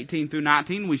 18 through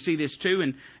 19, we see this too.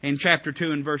 In chapter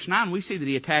 2 and verse 9, we see that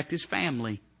he attacked his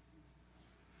family.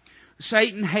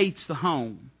 Satan hates the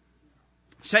home.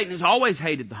 Satan has always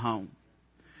hated the home.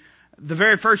 The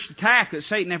very first attack that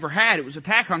Satan ever had, it was an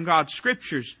attack on God's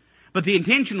Scriptures. But the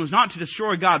intention was not to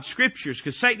destroy God's Scriptures,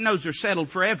 because Satan knows they're settled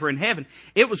forever in heaven.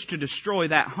 It was to destroy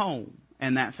that home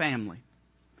and that family.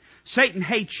 Satan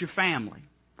hates your family.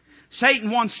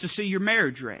 Satan wants to see your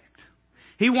marriage wrecked.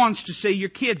 He wants to see your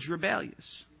kids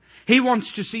rebellious. He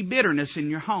wants to see bitterness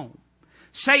in your home.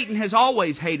 Satan has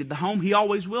always hated the home. He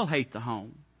always will hate the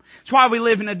home. That's why we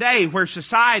live in a day where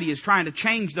society is trying to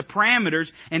change the parameters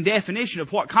and definition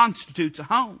of what constitutes a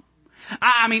home.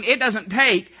 I mean, it doesn't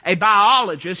take a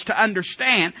biologist to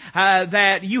understand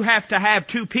that you have to have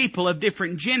two people of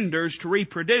different genders to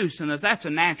reproduce, and that that's a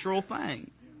natural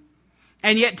thing.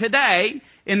 And yet today,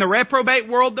 in the reprobate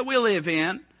world that we live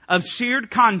in, of seared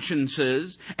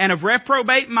consciences and of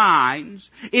reprobate minds,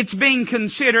 it's being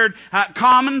considered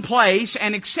commonplace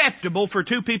and acceptable for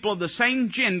two people of the same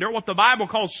gender, what the Bible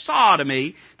calls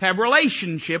sodomy, to have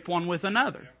relationship one with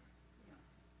another.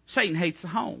 Satan hates the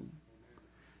home.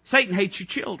 Satan hates your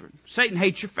children. Satan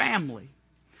hates your family.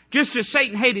 Just as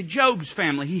Satan hated Job's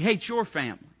family, he hates your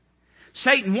family.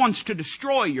 Satan wants to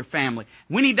destroy your family.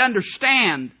 We need to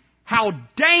understand how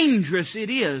dangerous it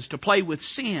is to play with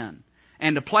sin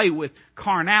and to play with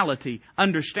carnality,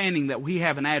 understanding that we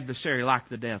have an adversary like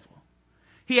the devil.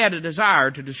 He had a desire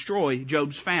to destroy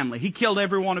Job's family. He killed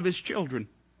every one of his children.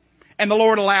 And the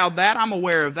Lord allowed that. I'm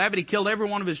aware of that. But he killed every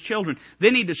one of his children.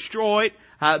 Then he destroyed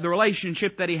the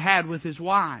relationship that he had with his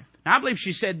wife. Now, I believe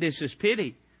she said this as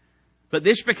pity. But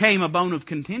this became a bone of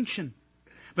contention.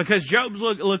 Because Job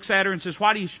looks at her and says,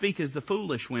 "Why do you speak as the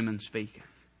foolish women speak?"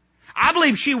 I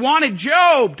believe she wanted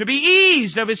Job to be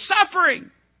eased of his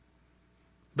suffering.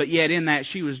 But yet in that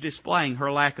she was displaying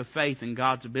her lack of faith in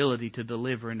God's ability to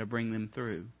deliver and to bring them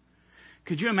through.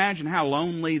 Could you imagine how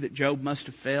lonely that Job must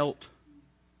have felt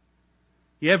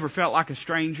You ever felt like a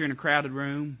stranger in a crowded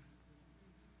room?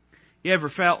 You ever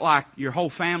felt like your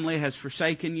whole family has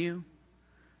forsaken you?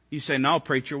 You say, no,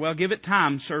 preacher, well, give it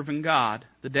time serving God.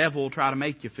 The devil will try to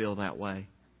make you feel that way.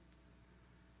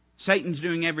 Satan's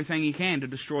doing everything he can to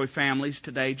destroy families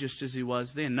today just as he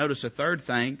was then. Notice a third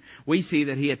thing. We see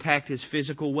that he attacked his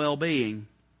physical well-being.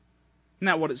 Isn't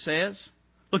that what it says?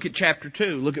 Look at chapter 2.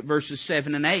 Look at verses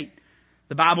 7 and 8.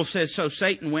 The Bible says, so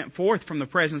Satan went forth from the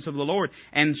presence of the Lord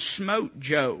and smote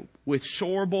Job with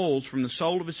sore boils from the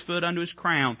sole of his foot unto his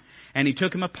crown. And he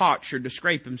took him a potsherd to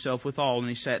scrape himself withal, and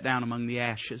he sat down among the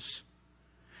ashes.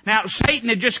 Now, Satan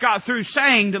had just got through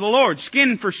saying to the Lord,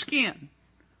 skin for skin.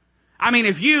 I mean,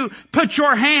 if you put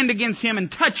your hand against him and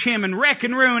touch him and wreck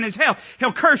and ruin his health,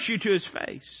 he'll curse you to his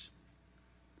face.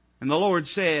 And the Lord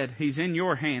said, he's in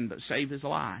your hand, but save his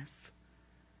life.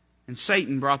 And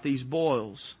Satan brought these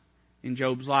boils in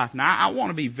Job's life. Now, I want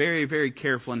to be very, very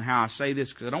careful in how I say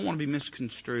this because I don't want to be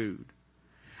misconstrued.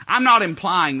 I'm not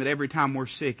implying that every time we're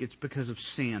sick, it's because of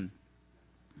sin.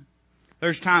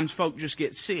 There's times folk just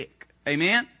get sick.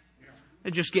 Amen? They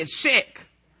just get sick.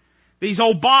 These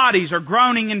old bodies are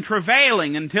groaning and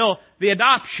travailing until the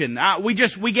adoption. We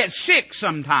get sick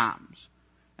sometimes.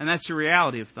 And that's the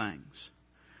reality of things.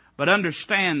 But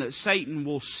understand that Satan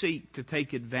will seek to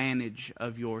take advantage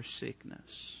of your sickness.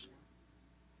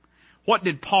 What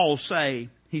did Paul say?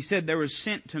 He said, there was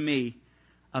sent to me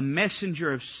a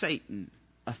messenger of Satan,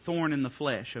 a thorn in the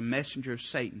flesh, a messenger of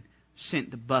Satan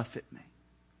sent to buffet me.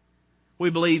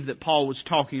 We believe that Paul was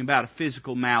talking about a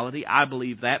physical malady. I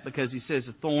believe that because he says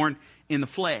a thorn in the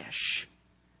flesh.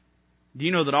 Do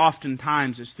you know that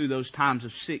oftentimes it's through those times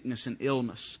of sickness and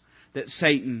illness that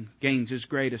Satan gains his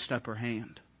greatest upper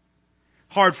hand?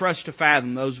 Hard for us to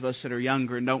fathom, those of us that are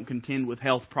younger and don't contend with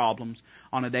health problems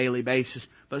on a daily basis.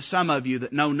 But some of you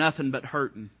that know nothing but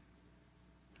hurting.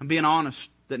 I'm being honest,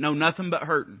 that know nothing but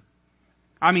hurting.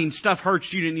 I mean, stuff hurts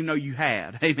you didn't even know you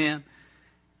had. Amen?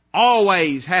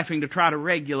 Always having to try to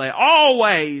regulate.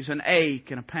 Always an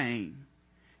ache and a pain.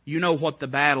 You know what the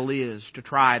battle is to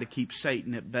try to keep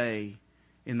Satan at bay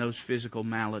in those physical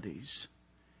maladies.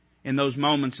 In those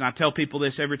moments, and I tell people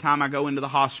this every time I go into the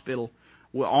hospital,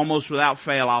 almost without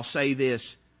fail, I'll say this,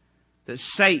 that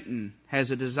Satan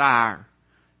has a desire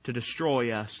to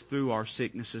destroy us through our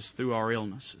sicknesses, through our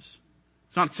illnesses.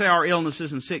 It's not to say our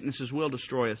illnesses and sicknesses will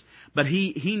destroy us, but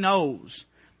he knows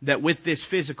that with this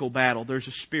physical battle, there's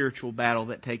a spiritual battle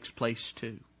that takes place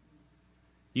too.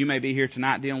 You may be here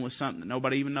tonight dealing with something that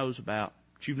nobody even knows about,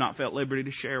 but you've not felt liberty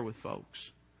to share with folks.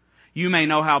 You may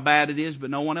know how bad it is, but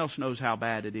no one else knows how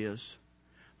bad it is.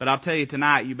 But I'll tell you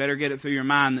tonight, you better get it through your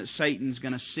mind that Satan's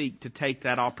going to seek to take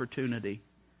that opportunity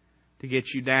to get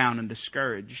you down and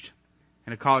discouraged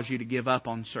and to cause you to give up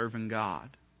on serving God.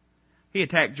 He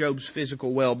attacked Job's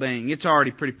physical well-being. It's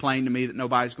already pretty plain to me that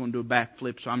nobody's going to do a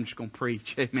backflip, so I'm just going to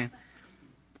preach. Amen.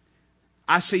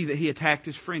 I see that he attacked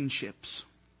his friendships.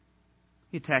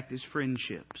 He attacked his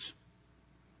friendships.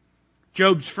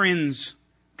 Job's friends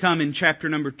come in chapter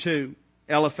number 2,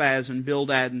 Eliphaz and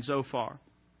Bildad and Zophar.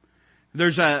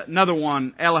 There's another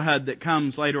one, Elihud, that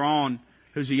comes later on,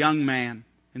 who's a young man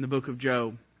in the book of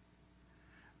Job.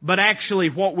 But actually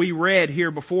what we read here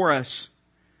before us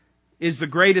is the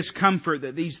greatest comfort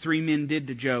that these three men did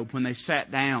to Job when they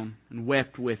sat down and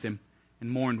wept with him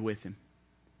and mourned with him.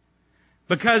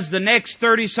 Because the next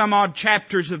 30-some odd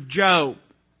chapters of Job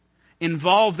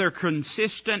involve their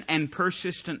consistent and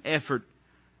persistent effort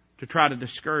to try to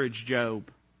discourage Job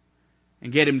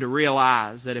and get him to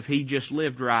realize that if he just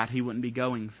lived right, he wouldn't be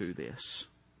going through this.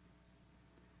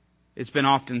 It's been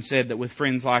often said that with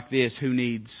friends like this, who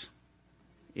needs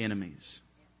enemies?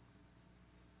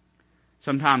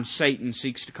 Sometimes Satan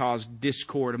seeks to cause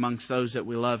discord amongst those that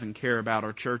we love and care about,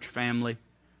 our church family,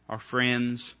 our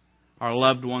friends, our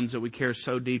loved ones that we care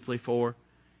so deeply for.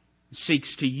 He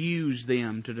seeks to use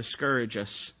them to discourage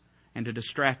us and to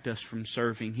distract us from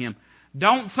serving Him.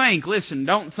 Don't think,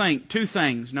 two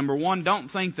things. Number one, don't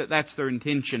think that that's their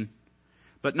intention.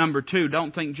 But number two,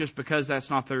 don't think just because that's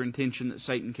not their intention that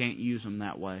Satan can't use them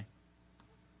that way.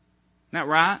 Isn't that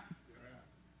right?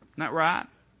 Isn't that right?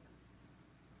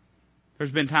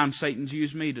 There's been times Satan's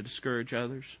used me to discourage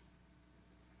others.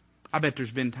 I bet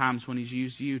there's been times when he's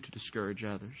used you to discourage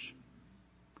others.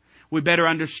 We better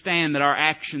understand that our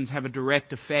actions have a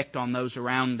direct effect on those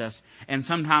around us. And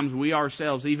sometimes we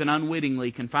ourselves, even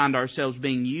unwittingly, can find ourselves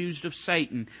being used of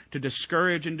Satan to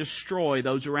discourage and destroy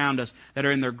those around us that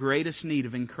are in their greatest need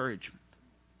of encouragement.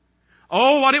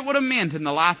 Oh, what it would have meant in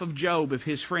the life of Job if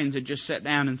his friends had just sat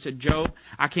down and said, Job,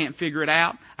 I can't figure it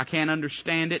out, I can't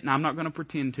understand it, and I'm not going to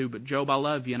pretend to, but Job, I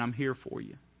love you and I'm here for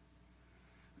you.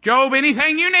 Job,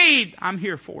 anything you need, I'm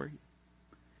here for you.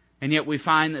 And yet we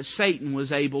find that Satan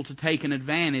was able to take an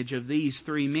advantage of these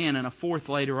three men and a fourth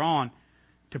later on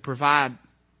to provide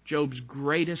Job's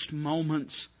greatest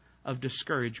moments of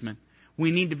discouragement. We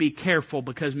need to be careful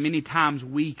because many times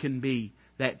we can be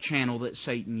that channel that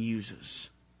Satan uses.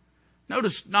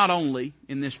 Notice not only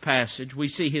in this passage we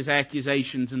see his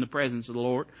accusations in the presence of the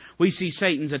Lord. We see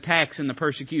Satan's attacks and the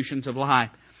persecutions of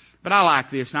life. But I like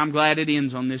this, and I'm glad it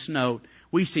ends on this note.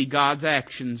 We see God's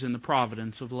actions in the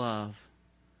providence of love.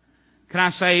 Can I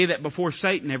say that before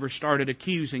Satan ever started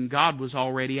accusing, God was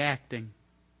already acting?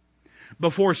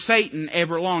 Before Satan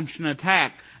ever launched an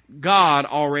attack, God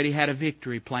already had a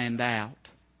victory planned out.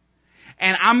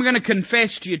 And I'm going to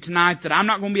confess to you tonight that I'm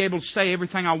not going to be able to say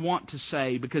everything I want to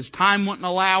say because time wouldn't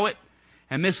allow it.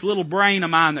 And this little brain of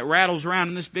mine that rattles around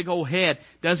in this big old head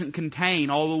doesn't contain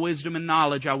all the wisdom and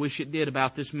knowledge I wish it did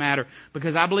about this matter.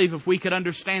 Because I believe if we could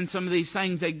understand some of these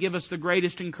things, they'd give us the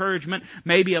greatest encouragement,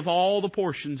 maybe of all the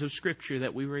portions of Scripture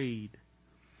that we read.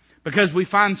 Because we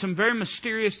find some very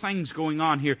mysterious things going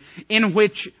on here in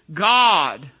which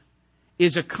God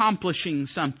is accomplishing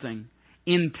something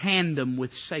in tandem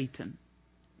with Satan.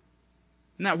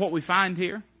 Isn't that what we find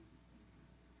here?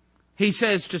 He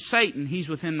says to Satan, he's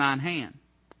within thine hand.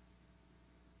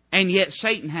 And yet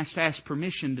Satan has to ask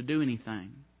permission to do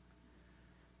anything.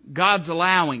 God's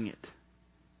allowing it.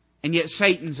 And yet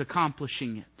Satan's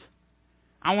accomplishing it.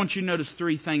 I want you to notice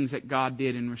three things that God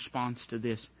did in response to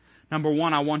this. Number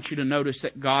one, I want you to notice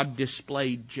that God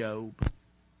displayed Job.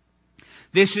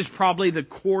 This is probably the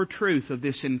core truth of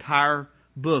this entire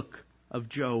book of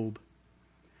Job.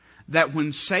 That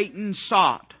when Satan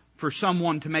sought for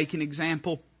someone to make an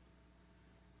example,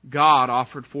 God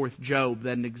offered forth Job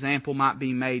that an example might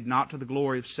be made not to the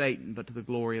glory of Satan, but to the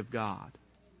glory of God.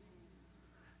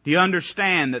 Do you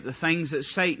understand that the things that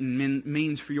Satan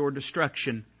means for your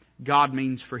destruction, God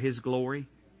means for His glory?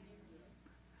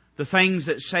 The things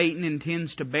that Satan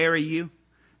intends to bury you,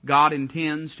 God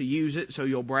intends to use it so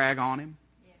you'll brag on Him.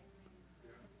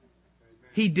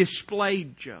 He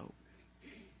displayed Job.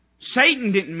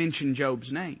 Satan didn't mention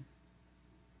Job's name.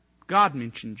 God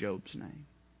mentioned Job's name.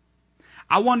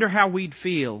 I wonder how we'd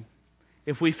feel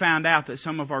if we found out that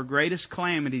some of our greatest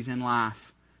calamities in life,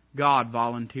 God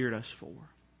volunteered us for.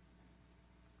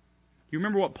 You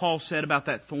remember what Paul said about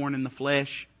that thorn in the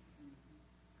flesh?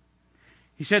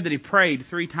 He said that he prayed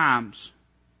 3 times,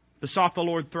 besought the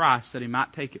Lord thrice that He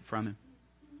might take it from him.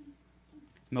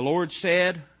 And the Lord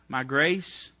said, my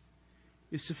grace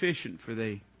is sufficient for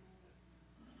thee.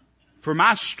 For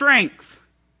my strength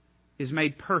is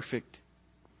made perfect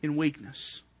in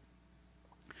weakness.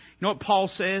 You know what Paul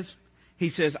says? He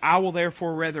says, I will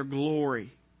therefore rather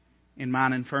glory in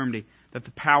mine infirmity, that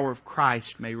the power of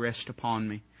Christ may rest upon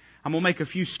me. I'm going to make a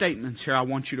few statements here I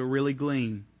want you to really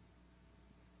glean.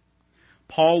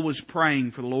 Paul was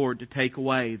praying for the Lord to take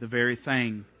away the very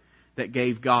thing that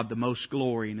gave God the most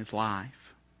glory in his life.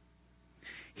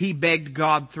 He begged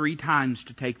God 3 times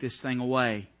to take this thing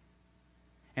away.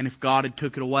 And if God had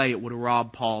took it away, it would have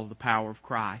robbed Paul of the power of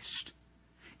Christ.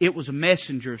 It was a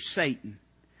messenger of Satan.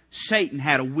 Satan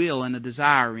had a will and a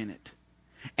desire in it.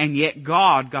 And yet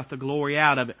God got the glory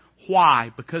out of it.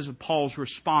 Why? Because of Paul's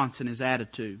response and his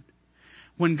attitude.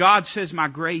 When God says, my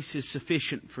grace is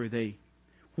sufficient for thee,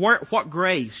 what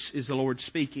grace is the Lord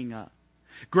speaking of?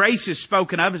 Grace is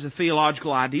spoken of as a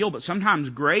theological ideal, but sometimes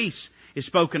grace is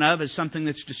spoken of as something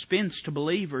that's dispensed to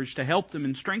believers to help them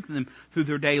and strengthen them through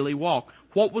their daily walk.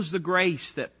 What was the grace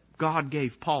that God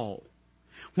gave Paul?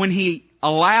 When He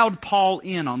allowed Paul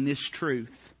in on this truth,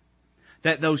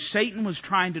 that though Satan was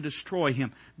trying to destroy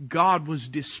him, God was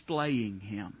displaying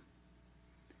him.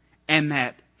 And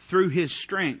that through his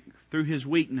strength, through his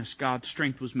weakness, God's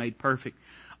strength was made perfect.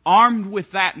 Armed with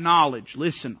that knowledge,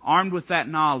 listen, armed with that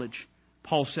knowledge,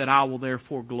 Paul said, I will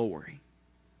therefore glory.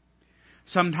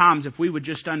 Sometimes if we would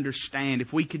just understand,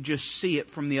 if we could just see it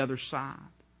from the other side,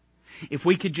 if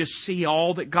we could just see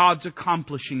all that God's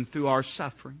accomplishing through our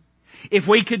suffering, if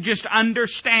we could just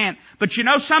understand. But you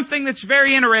know something that's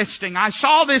very interesting? I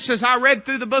saw this as I read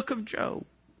through the book of Job.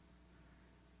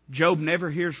 Job never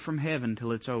hears from heaven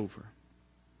till it's over.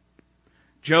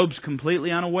 Job's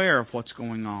completely unaware of what's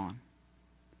going on.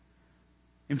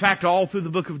 In fact, all through the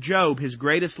book of Job, his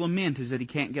greatest lament is that he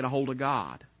can't get a hold of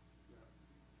God.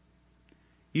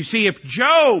 You see, if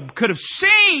Job could have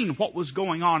seen what was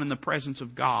going on in the presence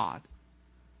of God,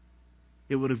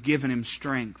 it would have given him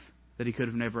strength that he could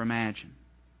have never imagined.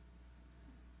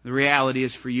 The reality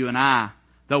is for you and I,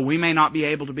 though we may not be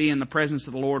able to be in the presence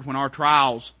of the Lord when our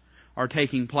trials are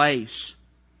taking place,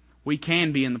 we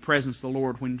can be in the presence of the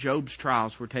Lord when Job's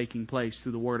trials were taking place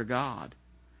through the Word of God.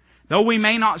 Though we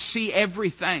may not see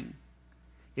everything,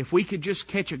 if we could just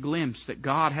catch a glimpse that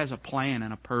God has a plan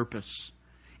and a purpose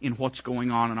in what's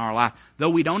going on in our life. Though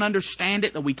we don't understand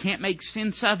it, though we can't make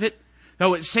sense of it,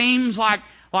 though it seems like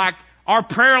our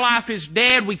prayer life is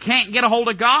dead, we can't get a hold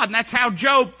of God. And that's how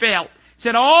Job felt. He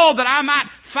said, oh, that I might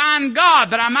find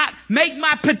God, that I might make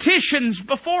my petitions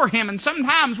before Him. And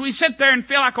sometimes we sit there and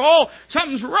feel like, oh,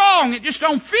 something's wrong. It just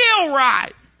don't feel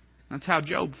right. That's how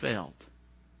Job felt.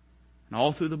 And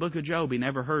all through the book of Job, he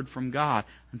never heard from God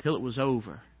until it was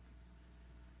over.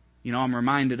 You know, I'm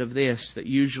reminded of this, that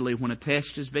usually when a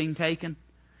test is being taken,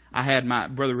 I had my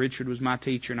brother Richard was my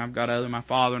teacher, and I've got my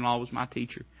father-in-law was my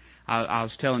teacher. I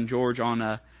was telling George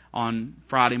on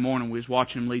Friday morning, we was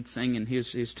watching him lead singing. He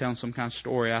was telling some kind of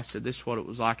story. I said, this is what it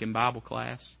was like in Bible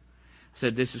class. I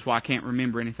said, this is why I can't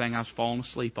remember anything. I was falling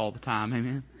asleep all the time.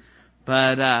 Amen.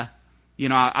 But you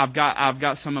know, I've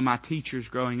got some of my teachers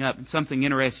growing up, and something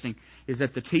interesting is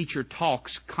that the teacher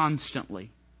talks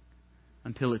constantly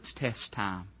until it's test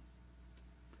time.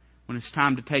 When it's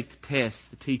time to take the test,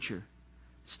 the teacher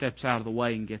steps out of the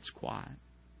way and gets quiet.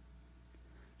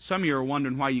 Some of you are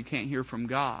wondering why you can't hear from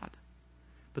God.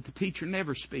 But the teacher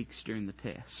never speaks during the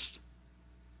test.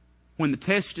 When the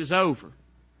test is over,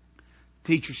 the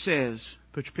teacher says,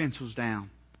 put your pencils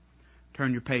down,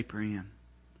 turn your paper in,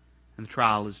 and the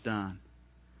trial is done.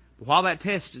 But while that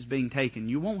test is being taken,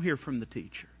 you won't hear from the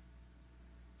teacher.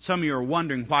 Some of you are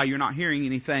wondering why you're not hearing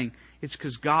anything. It's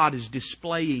because God is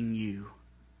displaying you.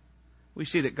 We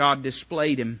see that God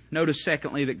displayed him. Notice,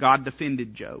 secondly, that God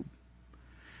defended Job.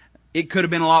 It could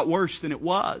have been a lot worse than it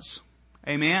was.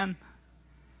 Amen?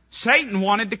 Satan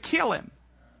wanted to kill him.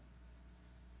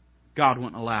 God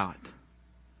wouldn't allow it.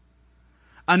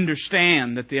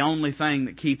 Understand that the only thing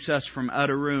that keeps us from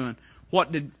utter ruin...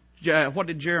 What did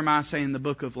Jeremiah say in the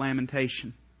book of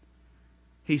Lamentation?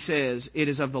 He says, it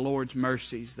is of the Lord's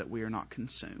mercies that we are not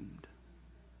consumed.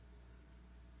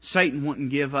 Satan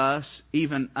wouldn't give us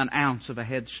even an ounce of a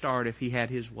head start if he had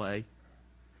his way.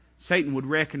 Satan would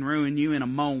wreck and ruin you in a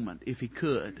moment if he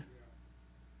could.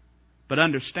 But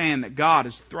understand that God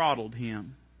has throttled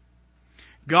him.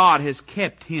 God has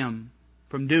kept him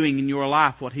from doing in your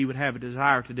life what he would have a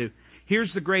desire to do.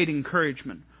 Here's the great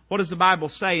encouragement. What does the Bible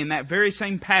say in that very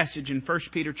same passage in 1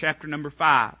 Peter chapter number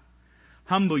 5?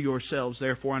 Humble yourselves,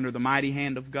 therefore, under the mighty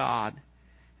hand of God,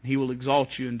 and He will exalt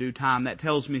you in due time. That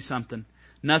tells me something.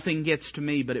 Nothing gets to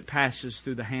me, but it passes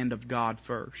through the hand of God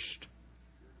first.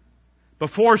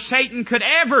 Before Satan could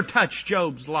ever touch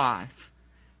Job's life,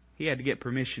 he had to get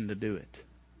permission to do it.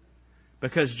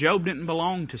 Because Job didn't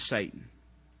belong to Satan.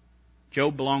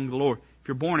 Job belonged to the Lord. If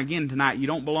you're born again tonight, you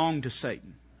don't belong to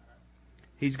Satan.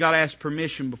 He's got to ask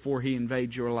permission before he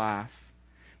invades your life,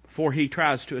 before he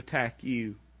tries to attack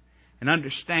you. And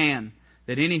understand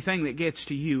that anything that gets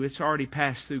to you, it's already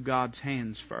passed through God's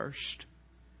hands first.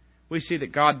 We see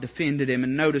that God defended him.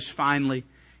 And notice finally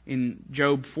in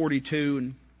Job 42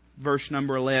 and verse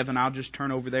number 11, I'll just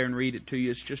turn over there and read it to you.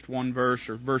 It's just one verse,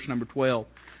 or verse number 12.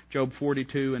 Job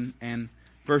 42 and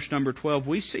verse number 12.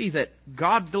 We see that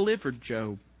God delivered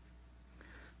Job.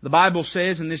 The Bible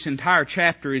says, and this entire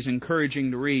chapter is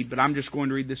encouraging to read, but I'm just going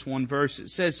to read this one verse. It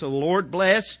says, so the Lord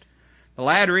blessed the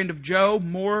latter end of Job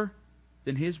more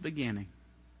than his beginning.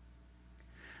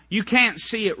 You can't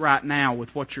see it right now with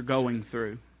what you're going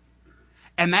through.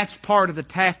 And that's part of the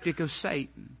tactic of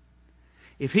Satan.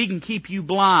 If he can keep you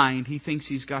blind, he thinks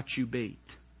he's got you beat.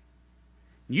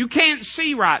 You can't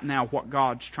see right now what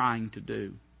God's trying to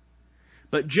do.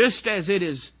 But just as it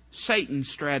is Satan's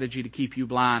strategy to keep you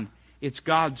blind, it's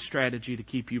God's strategy to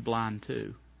keep you blind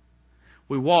too.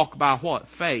 We walk by what?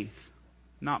 Faith,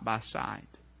 not by sight.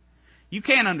 You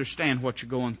can't understand what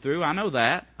you're going through. I know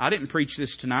that. I didn't preach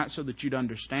this tonight so that you'd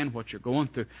understand what you're going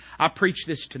through. I preached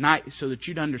this tonight so that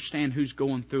you'd understand who's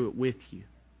going through it with you.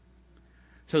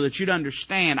 So that you'd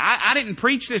understand. I didn't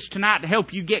preach this tonight to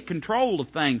help you get control of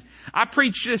things. I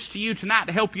preached this to you tonight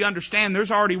to help you understand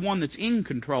there's already one that's in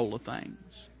control of things.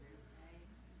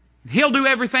 He'll do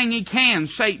everything he can,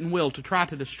 Satan will, to try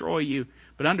to destroy you.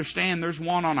 But understand there's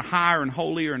one on a higher and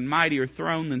holier and mightier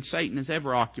throne than Satan has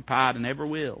ever occupied and ever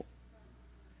will.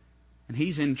 And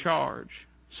He's in charge.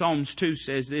 Psalms 2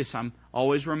 says this. I'm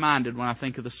always reminded when I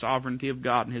think of the sovereignty of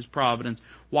God and His providence.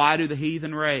 Why do the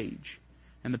heathen rage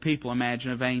and the people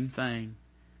imagine a vain thing?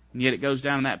 And yet it goes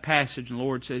down in that passage and the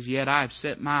Lord says, yet I have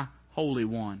set my Holy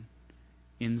One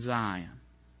in Zion.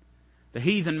 The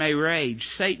heathen may rage.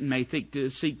 Satan may seek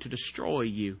to destroy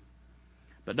you.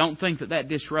 But don't think that that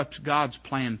disrupts God's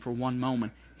plan for one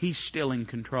moment. He's still in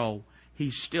control.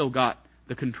 He's still got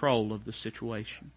the control of the situation.